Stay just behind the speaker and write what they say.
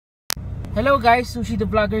Hello guys, Sushi the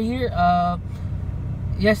Vlogger here.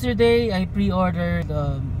 Yesterday I pre-ordered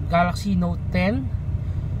Galaxy Note 10.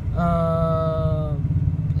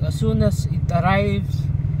 As soon as it arrives,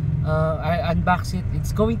 I unbox it.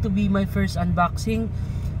 It's going to be my first unboxing.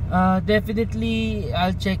 Definitely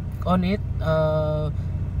I'll check on it.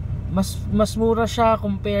 Mas mura siya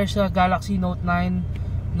compare sa Galaxy Note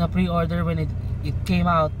 9 na pre-order when it came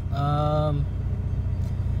out.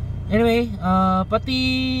 Anyway,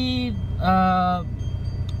 pati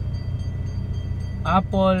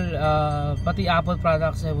Apple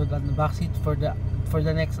products I would unbox it for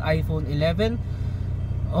the next iPhone 11,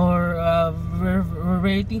 or we're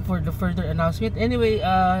waiting for the further announcement. Anyway,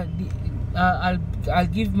 I'll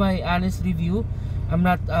give my honest review. I'm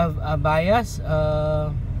not a bias.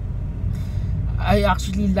 I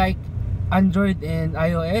actually like Android and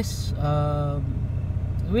iOS.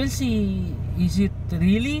 We'll see. Is it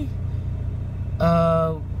really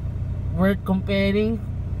worth comparing?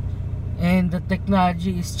 And the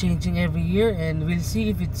technology is changing every year, and we'll see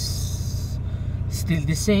if it's still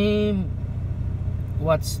the same.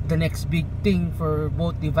 What's the next big thing for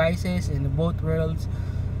both devices and both worlds?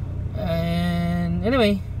 And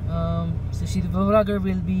anyway, Sushi the Vlogger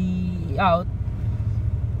will be out.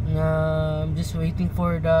 I'm just waiting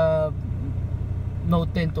for the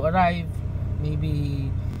Note 10 to arrive,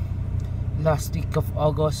 maybe last week of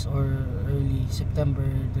August or early September.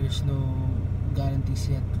 There's no guarantees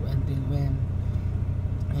yet until when.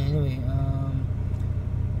 Anyway,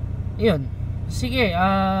 yun. Sige,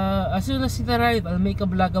 as soon as it arrive, I'll make a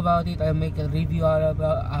vlog about it. I'll make a review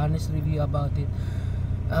honest review about it.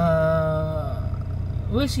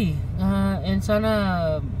 We'll see. And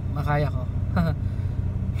sana makaya ko.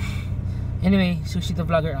 Anyway, Sushi the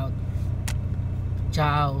Vlogger out.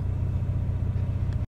 Ciao.